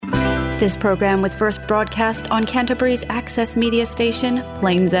This program was first broadcast on Canterbury's access media station,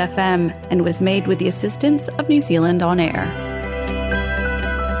 Plains FM, and was made with the assistance of New Zealand On Air.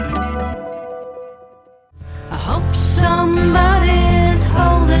 I hope somebody's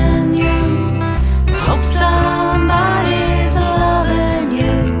holding you. I hope somebody's loving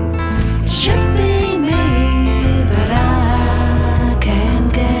you. It should be me, but I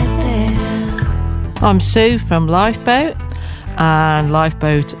can't get there. I'm Sue from Lifeboat, and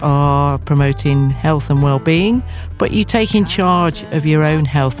Lifeboat are promoting health and well-being, but you take in charge of your own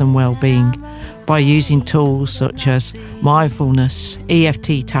health and well-being by using tools such as mindfulness,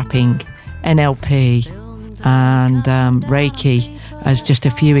 EFT tapping, NLP, and Reiki as just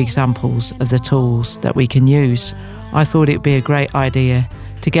a few examples of the tools that we can use. I thought it would be a great idea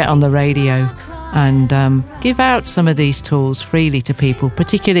to get on the radio and give out some of these tools freely to people,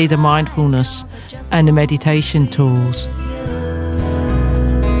 particularly the mindfulness and the meditation tools.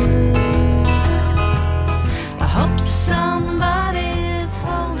 I hope somebody's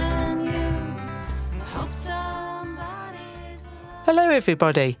holding you. I hope somebody's... Hello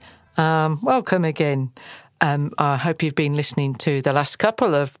everybody, welcome again. I hope you've been listening to the last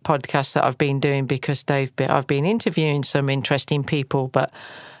couple of podcasts that I've been doing because I've been interviewing some interesting people, but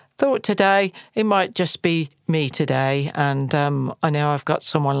thought today it might just be me today, and I know I've got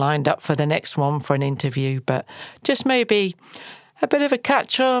someone lined up for the next one for an interview, but just maybe a bit of a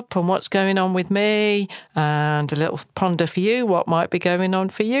catch-up on what's going on with me and a little ponder for you what might be going on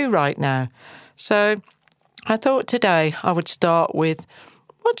for you right now. So I thought today I would start with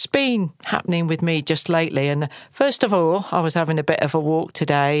what's been happening with me just lately. And first of all, I was having a bit of a walk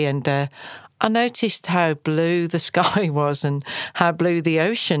today, and I noticed how blue the sky was and how blue the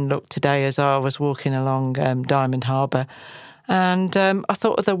ocean looked today as I was walking along Diamond Harbour. And I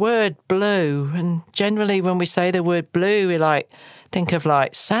thought of the word blue. And generally when we say the word blue, we think of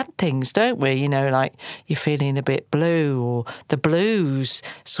sad things, don't we? You know, like you're feeling a bit blue, or the blues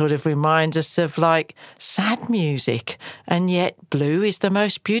sort of reminds us of sad music. And yet blue is the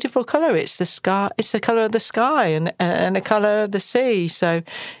most beautiful colour. It's the sky. It's the colour of the sky and the colour of the sea. So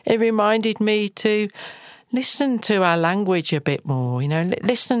it reminded me to listen to our language a bit more,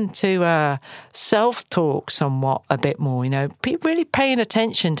 listen to our self-talk somewhat a bit more, really paying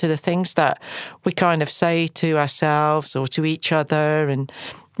attention to the things that we kind of say to ourselves or to each other, and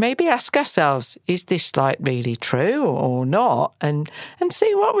maybe ask ourselves, is this really true or not? And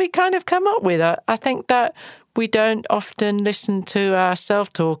see what we kind of come up with. I think that we don't often listen to our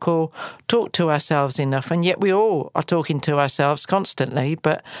self-talk or talk to ourselves enough, and yet we all are talking to ourselves constantly,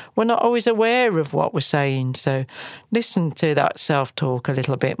 but we're not always aware of what we're saying. So listen to that self-talk a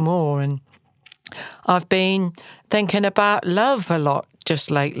little bit more. And I've been thinking about love a lot just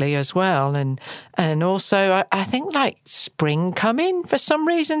lately as well, and also I think spring coming for some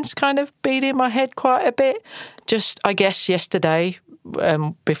reasons kind of beating my head quite a bit. Just I guess yesterday,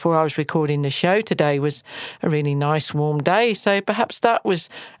 before I was recording the show today, was a really nice warm day, so perhaps that was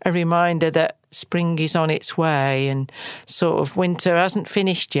a reminder that spring is on its way and sort of winter hasn't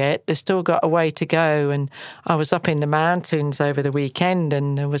finished yet. There's still got a way to go. And I was up in the mountains over the weekend,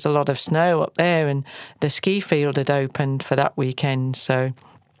 and there was a lot of snow up there, and the ski field had opened for that weekend. So,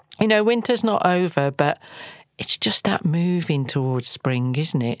 winter's not over, but it's just that moving towards spring,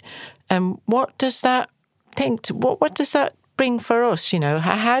 isn't it? And what does that what does that bring for us?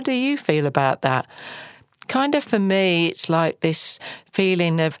 How do you feel about that? Kind of for me, it's like this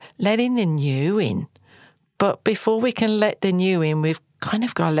feeling of letting the new in. But before we can let the new in, we've kind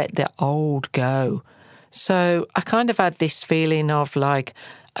of got to let the old go. So I kind of had this feeling of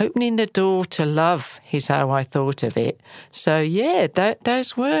opening the door to love is how I thought of it. So yeah,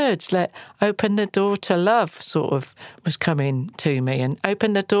 those words, open the door to love, sort of was coming to me, and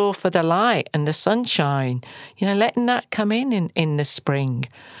open the door for the light and the sunshine, letting that come in the spring.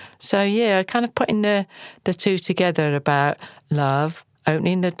 So yeah, kind of putting the two together about love,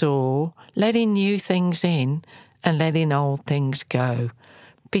 opening the door, letting new things in and letting old things go.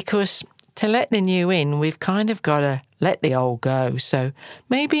 Because to let the new in, we've kind of got to let the old go. So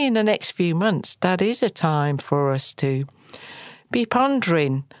maybe in the next few months, that is a time for us to be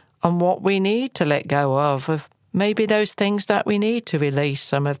pondering on what we need to let go of maybe those things that we need to release,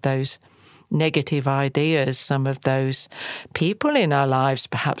 some of those negative ideas, some of those people in our lives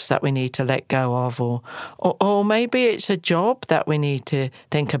perhaps that we need to let go of, or maybe it's a job that we need to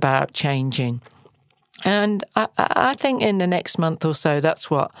think about changing. And I think in the next month or so, that's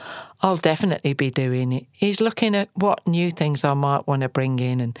what I'll definitely be doing, is looking at what new things I might want to bring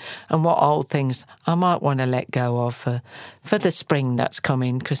in and what old things I might want to let go of for the spring that's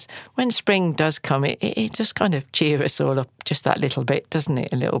coming. Because when spring does come, it just kind of cheers us all up just that little bit, doesn't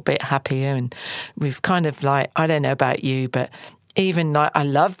it? A little bit happier. And we've kind of like, I don't know about you, but even like I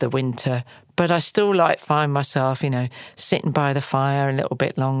love the winter, but I still find myself, sitting by the fire a little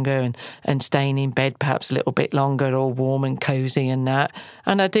bit longer and staying in bed perhaps a little bit longer, all warm and cosy and that.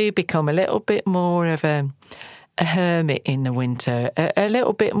 And I do become a little bit more of a hermit in the winter, a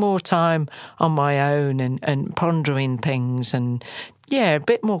little bit more time on my own and pondering things and, a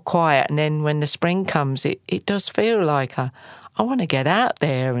bit more quiet. And then when the spring comes, it does feel like I want to get out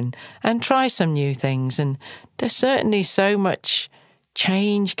there and try some new things. And there's certainly so much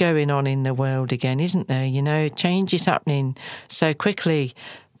change going on in the world again, isn't there? Change is happening so quickly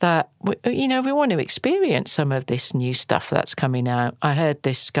that, we want to experience some of this new stuff that's coming out. I heard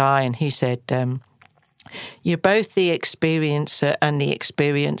this guy and he said, you're both the experiencer and the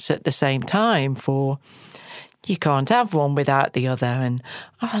experience at the same time, for you can't have one without the other. And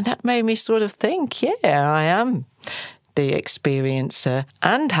that made me sort of think, I am the experiencer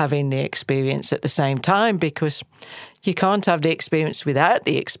and having the experience at the same time, because you can't have the experience without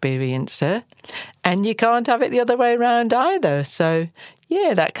the experiencer, and you can't have it the other way around either. So,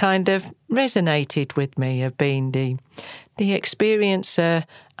 that kind of resonated with me, of being the experiencer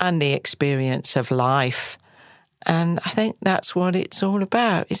and the experience of life. And I think that's what it's all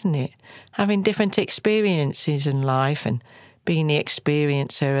about, isn't it? Having different experiences in life and being the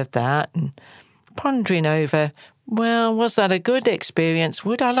experiencer of that, and pondering over, well, was that a good experience?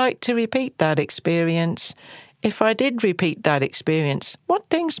 Would I like to repeat that experience? If I did repeat that experience, what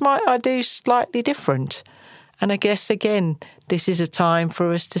things might I do slightly different? And I guess, again, this is a time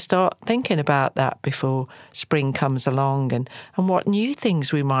for us to start thinking about that before spring comes along, and what new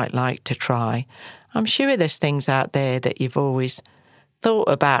things we might like to try. I'm sure there's things out there that you've always thought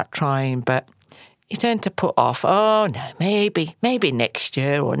about trying, but you tend to put off, oh, no, maybe next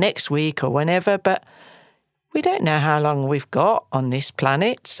year or next week or whenever, but we don't know how long we've got on this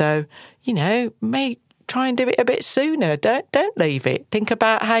planet, so, try and do it a bit sooner. Don't leave it. Think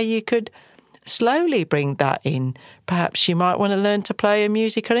about how you could slowly bring that in. Perhaps you might want to learn to play a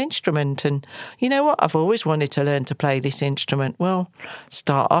musical instrument. And you know what? I've always wanted to learn to play this instrument. Well,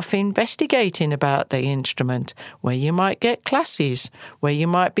 start off investigating about the instrument, where you might get classes, where you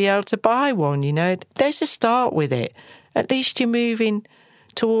might be able to buy one. There's a start with it. At least you're moving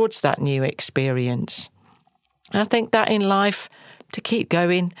towards that new experience. I think that in life, to keep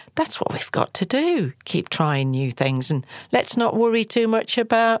going, that's what we've got to do. Keep trying new things, and let's not worry too much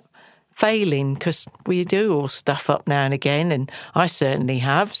about failing, because we do all stuff up now and again, and I certainly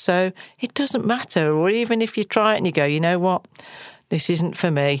have. So it doesn't matter. Or even if you try it and you go, you know what, this isn't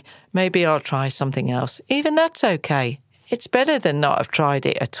for me, maybe I'll try something else. Even that's okay. It's better than not have tried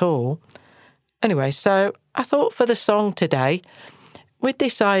it at all. Anyway, so I thought for the song today, with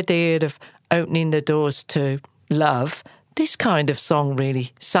this idea of opening the doors to love, this kind of song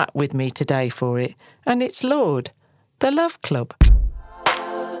really sat with me today for it, and it's Lord, the Love Club.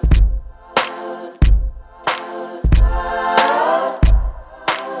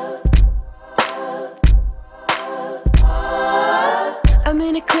 I'm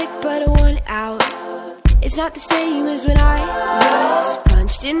in a clique, but I want out. It's not the same as when I was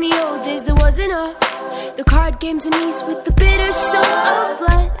punched. In the old days, there was enough. The card games and ease with the bitter soul of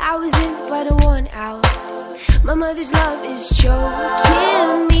blood. I was in, but I want out. My mother's love is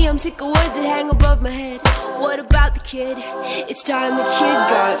choking me. I'm sick of words that hang above my head. What about the kid? It's time the kid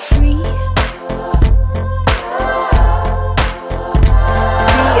got free.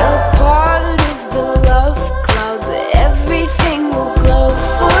 Be a part of the love club. Everything will glow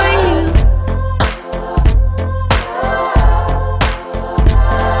for you.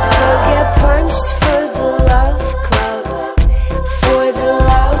 Go get punched for the love club. For the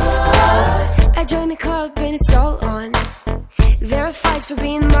love club. I joined the club and it's all on. There are fights for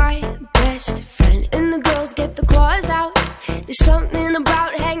being my best friend, and the girls get the claws out. There's something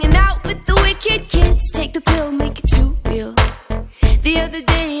about hanging out with the wicked kids. Take the pill, make it too real. The other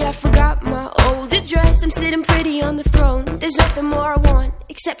day I forgot my old address. I'm sitting pretty on the throne. There's nothing more I want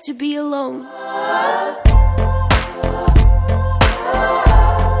except to be alone. Be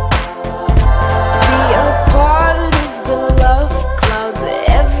a part of the love club.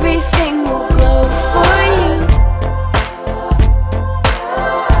 Everything will glow for you.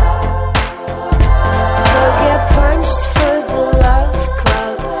 Go get punched for the love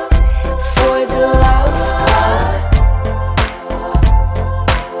club. For the love club.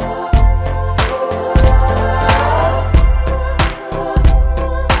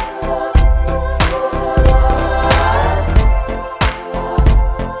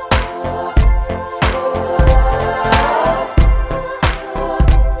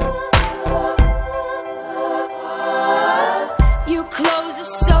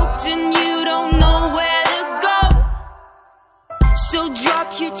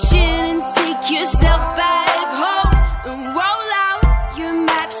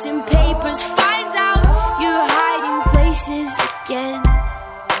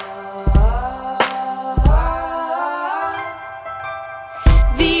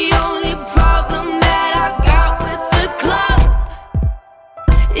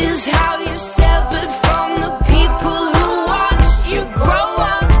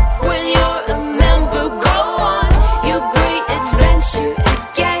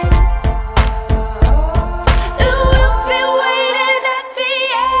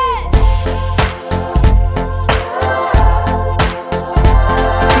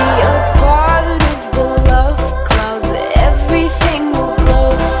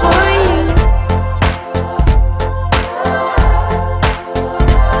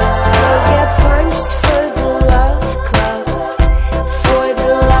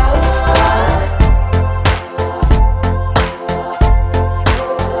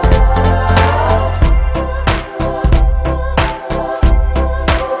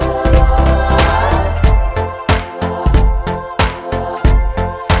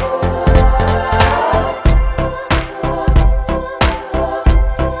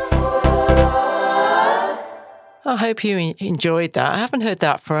 hope you enjoyed that. I haven't heard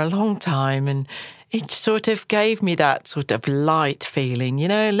that for a long time, and it sort of gave me that sort of light feeling,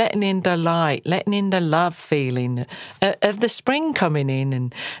 letting in the light, letting in the love feeling of the spring coming in,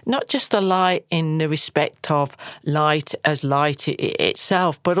 and not just the light in the respect of light as light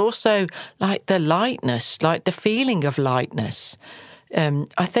itself, but also like the lightness, like the feeling of lightness.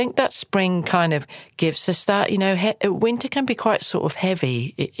 I think that spring kind of gives us that, winter can be quite sort of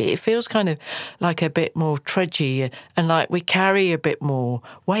heavy. It feels kind of like a bit more trudgy, and like we carry a bit more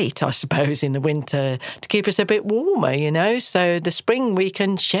weight, I suppose, in the winter to keep us a bit warmer, So the spring we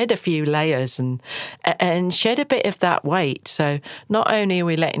can shed a few layers and shed a bit of that weight. So not only are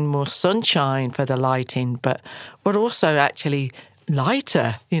we letting more sunshine for the lighting, but we're also actually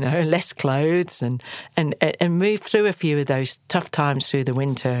lighter, less clothes and move through a few of those tough times through the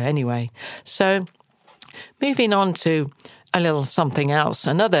winter anyway. So moving on to a little something else,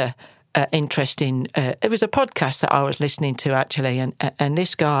 another interesting, it was a podcast that I was listening to actually, and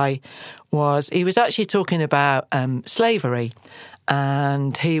this guy he was actually talking about slavery,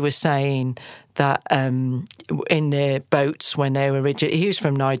 and he was saying that in the boats when they were he was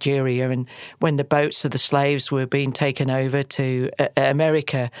from Nigeria, and when the boats of the slaves were being taken over to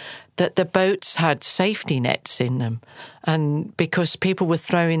America, that the boats had safety nets in them, and because people were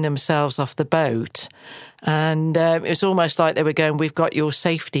throwing themselves off the boat, and it was almost like they were going, "We've got your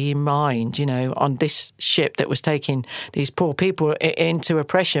safety in mind," on this ship that was taking these poor people into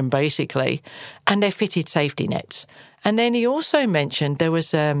oppression, basically, and they fitted safety nets. And then he also mentioned there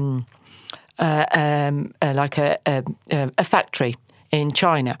was like a factory in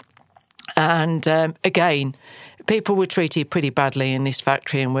China, and again, people were treated pretty badly in this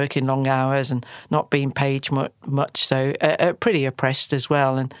factory and working long hours and not being paid much, so pretty oppressed as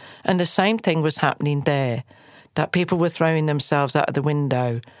well. And the same thing was happening there, that people were throwing themselves out of the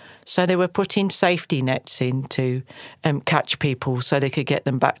window. So they were putting safety nets in to catch people so they could get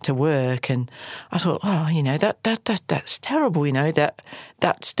them back to work. And I thought, that's terrible,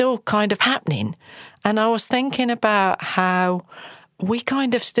 that's still kind of happening. And I was thinking about how we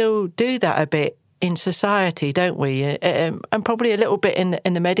kind of still do that a bit in society, don't we? And probably a little bit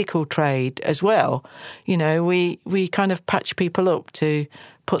in the medical trade as well. We kind of patch people up to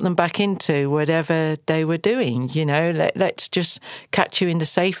put them back into whatever they were doing. Let's just catch you in the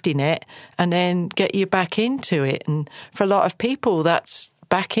safety net and then get you back into it. And for a lot of people, that's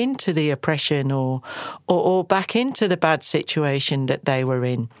back into the oppression or back into the bad situation that they were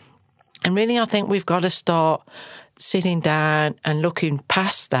in. And really, I think we've got to start sitting down and looking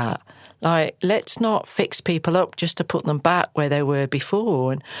past that. Like, let's not fix people up just to put them back where they were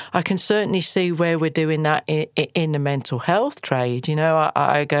before. And I can certainly see where we're doing that in the mental health trade.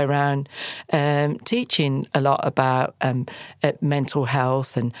 I go around teaching a lot about mental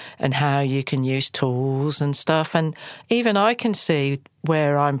health and how you can use tools and stuff. And even I can see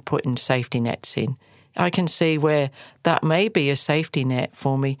where I'm putting safety nets in. I can see where that may be a safety net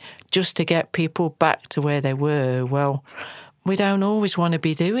for me just to get people back to where they were. Well, we don't always want to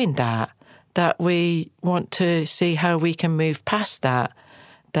be doing that we want to see how we can move past that.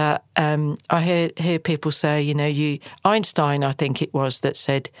 I hear people say, Einstein, I think it was, that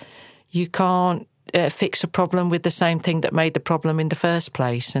said, you can't fix a problem with the same thing that made the problem in the first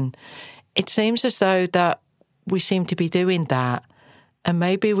place. And it seems as though that we seem to be doing that. And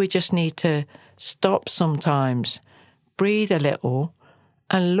maybe we just need to stop sometimes, breathe a little,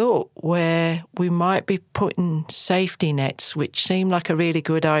 and look where we might be putting safety nets, which seem like a really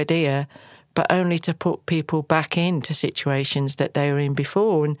good idea, but only to put people back into situations that they were in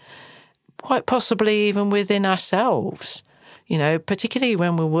before, and quite possibly even within ourselves. Particularly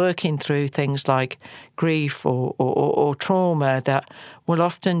when we're working through things like grief or trauma, that we'll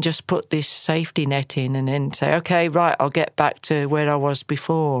often just put this safety net in and then say, okay, right, I'll get back to where I was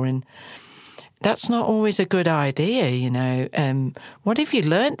before. And that's not always a good idea, What have you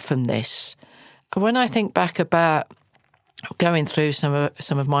learnt from this? When I think back about going through some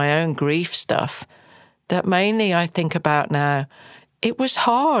of my own grief stuff, that mainly I think about now, it was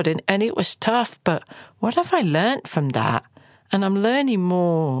hard and it was tough, but what have I learnt from that? And I'm learning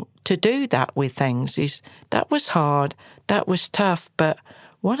more to do that with things. That was hard, that was tough, but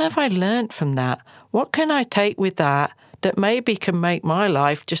what have I learnt from that? What can I take with that maybe can make my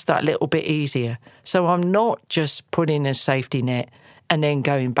life just that little bit easier? So I'm not just putting a safety net and then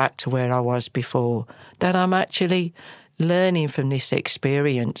going back to where I was before, that I'm actually learning from this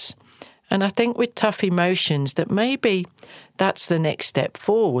experience. And I think with tough emotions, that maybe that's the next step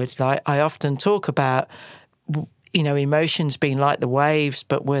forward. Like I often talk about, emotions being like the waves,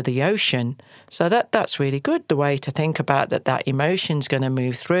 but we're the ocean. So that's really good, the way to think about that emotion's going to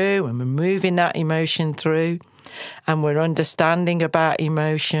move through, and we're moving that emotion through. and we're understanding about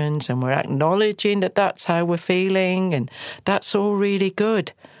emotions and we're acknowledging that that's how we're feeling, and that's all really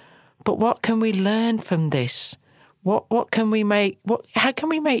good. But what can we learn from this? What can we make? How can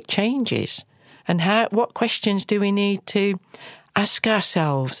we make changes? And what questions do we need to ask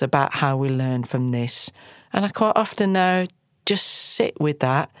ourselves about how we learn from this? And I quite often now just sit with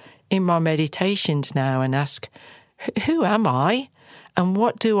that in my meditations now and ask, who am I? And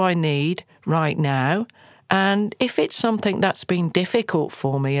what do I need right now? And if it's something that's been difficult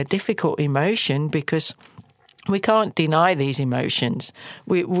for me, a difficult emotion, because we can't deny these emotions.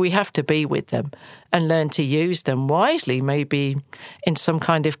 We have to be with them and learn to use them wisely, maybe in some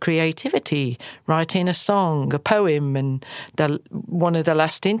kind of creativity, writing a song, a poem. And one of the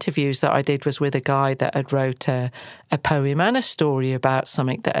last interviews that I did was with a guy that had wrote a poem and a story about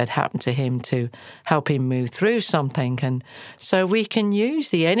something that had happened to him to help him move through something. And so we can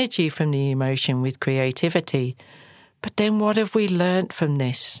use the energy from the emotion with creativity. But then what have we learnt from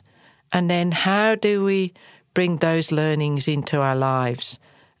this? And then how do we bring those learnings into our lives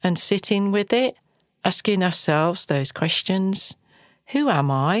and sitting with it, asking ourselves those questions. Who am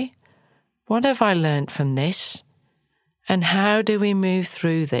I? What have I learnt from this? And how do we move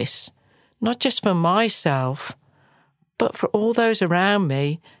through this? Not just for myself, but for all those around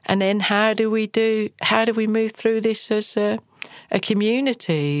me. And then how do we move through this as a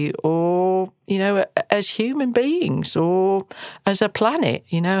community, or, as human beings, or as a planet?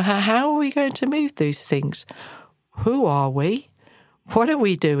 How are we going to move these things? Who are we? What are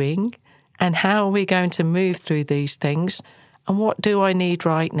we doing? And how are we going to move through these things? And what do I need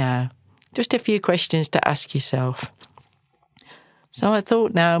right now? Just a few questions to ask yourself. So I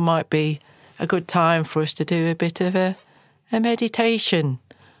thought now might be a good time for us to do a bit of a meditation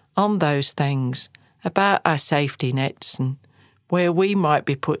on those things, about our safety nets and where we might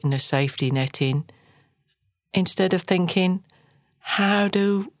be putting a safety net in, instead of thinking,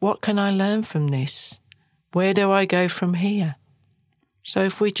 what can I learn from this? Where do I go from here? So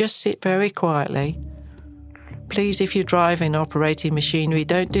if we just sit very quietly, please, if you're driving, operating machinery,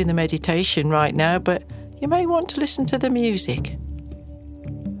 don't do the meditation right now, but you may want to listen to the music.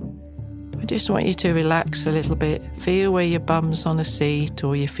 I just want you to relax a little bit. Feel where your bum's on a seat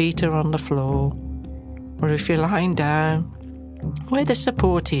or your feet are on the floor. Or if you're lying down, where the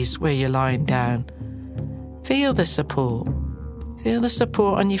support is where you're lying down. Feel the support. Feel the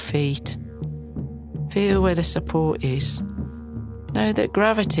support on your feet. Feel where the support is. Know that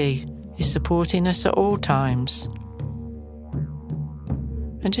gravity is supporting us at all times.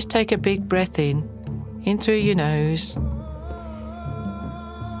 And just take a big breath in through your nose.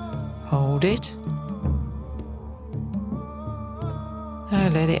 Hold it. Now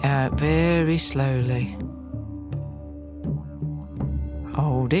let it out very slowly.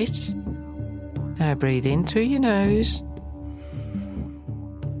 Hold it. Now breathe in through your nose.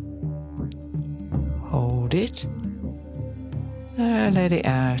 Hold it. Now let it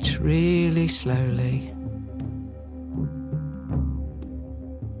out really slowly.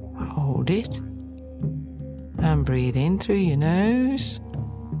 Hold it. And breathe in through your nose.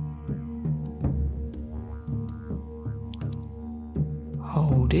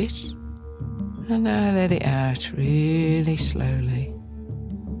 Hold it. And now let it out really slowly.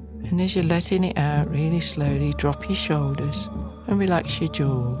 And as you're letting it out really slowly, drop your shoulders and relax your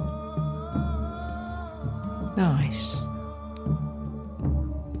jaw. Nice.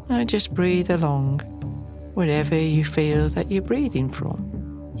 Now just breathe along wherever you feel that you're breathing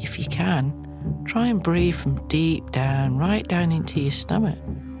from. If you can, try and breathe from deep down, right down into your stomach.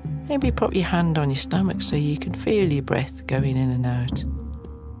 Maybe put your hand on your stomach so you can feel your breath going in and out.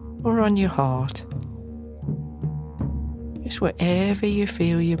 Or on your heart. Just wherever you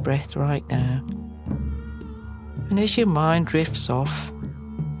feel your breath right now. And as your mind drifts off,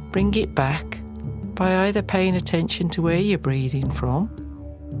 bring it back by either paying attention to where you're breathing from,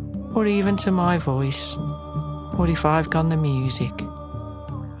 or even to my voice, or if I've gone the music.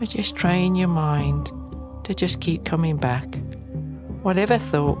 Or just train your mind to just keep coming back. Whatever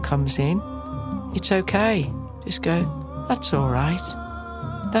thought comes in, it's okay. Just go, that's all right.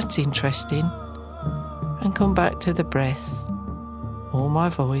 That's interesting. And come back to the breath, or my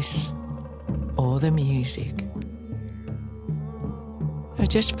voice, or the music. So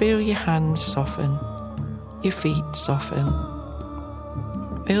just feel your hands soften, your feet soften.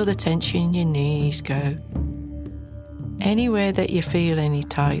 Feel the tension in your knees go. Anywhere that you feel any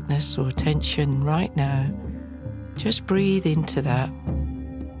tightness or tension right now, just breathe into that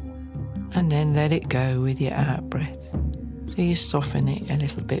and then let it go with your out breath. So you soften it a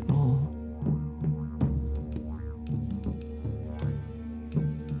little bit more.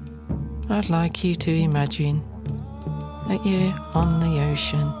 I'd like you to imagine that you're on the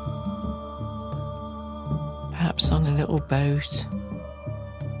ocean, perhaps on a little boat,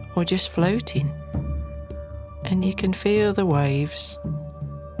 or just floating, and you can feel the waves,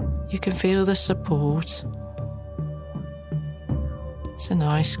 you can feel the support. It's a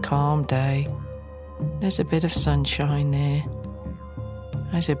nice calm day, there's a bit of sunshine there,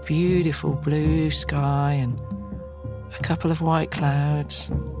 there's a beautiful blue sky and a couple of white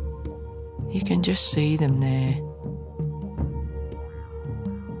clouds. You can just see them there,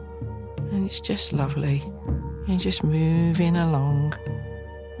 and it's just lovely. You're just moving along,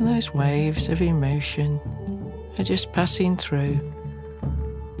 and those waves of emotion are just passing through,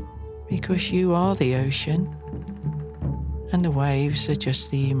 because you are the ocean, and the waves are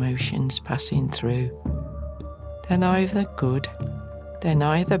just the emotions passing through. They're neither good, they're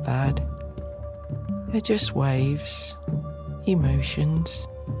neither bad, they're just waves, emotions,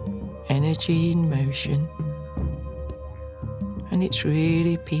 energy in motion, and it's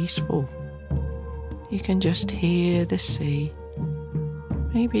really peaceful. You can just hear the sea,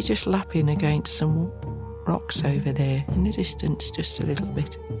 maybe just lapping against some rocks over there in the distance just a little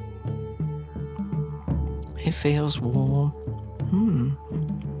bit. It feels warm.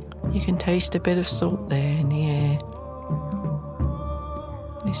 You can taste a bit of salt there in the air.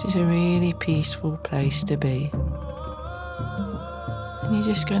 This is a really peaceful place to be. And you're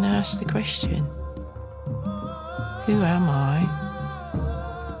just going to ask the question, who am I?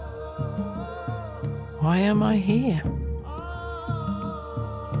 Why am I here?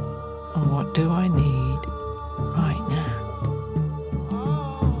 And what do I need right now?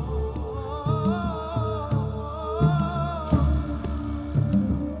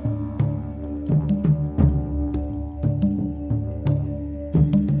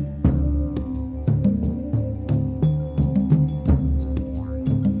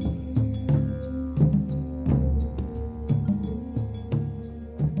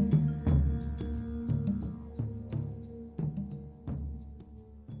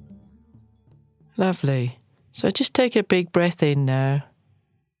 Lovely. So just take a big breath in now.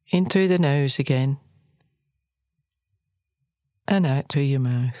 In through the nose again. And out through your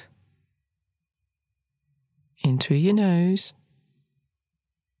mouth. In through your nose.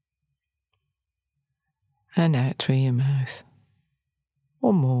 And out through your mouth.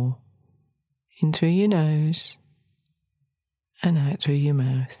 One more. In through your nose. And out through your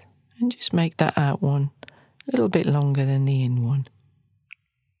mouth. And just make that out one a little bit longer than the in one.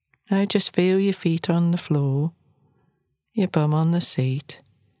 Now just feel your feet on the floor, your bum on the seat.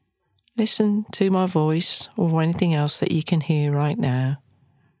 Listen to my voice or anything else that you can hear right now.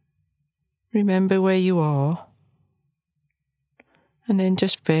 Remember where you are. And then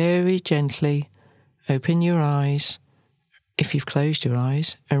just very gently open your eyes, if you've closed your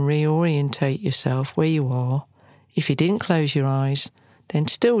eyes, and reorientate yourself where you are. If you didn't close your eyes, then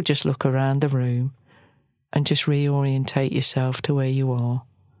still just look around the room and just reorientate yourself to where you are.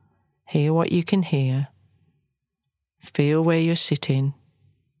 Hear what you can hear. Feel where you're sitting.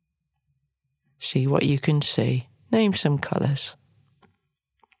 See what you can see. Name some colours.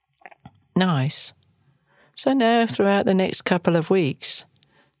 Nice. So now, throughout the next couple of weeks,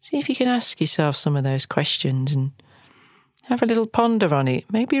 see if you can ask yourself some of those questions and have a little ponder on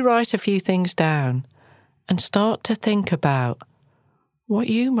it. Maybe write a few things down and start to think about what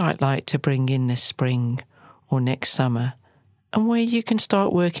you might like to bring in this spring or next summer, and where you can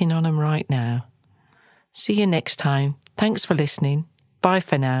start working on them right now. See you next time. Thanks for listening. Bye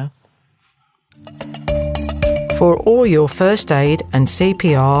for now. For all your first aid and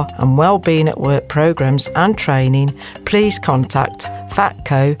CPR and wellbeing at work programs and training, please contact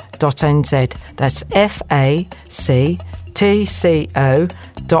factco.nz. That's factco.nz.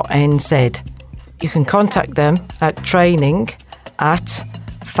 You can contact them at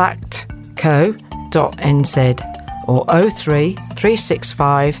training@factco.nz. or 03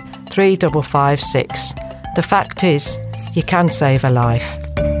 365 3556. The fact is, you can save a life.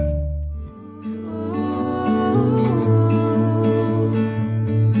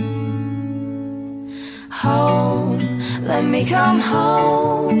 Home, let me come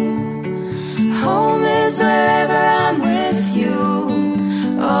home. Home is wherever I'm with you.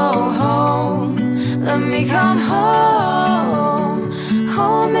 Oh, home, let me come home.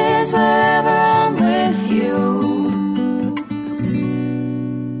 Home is wherever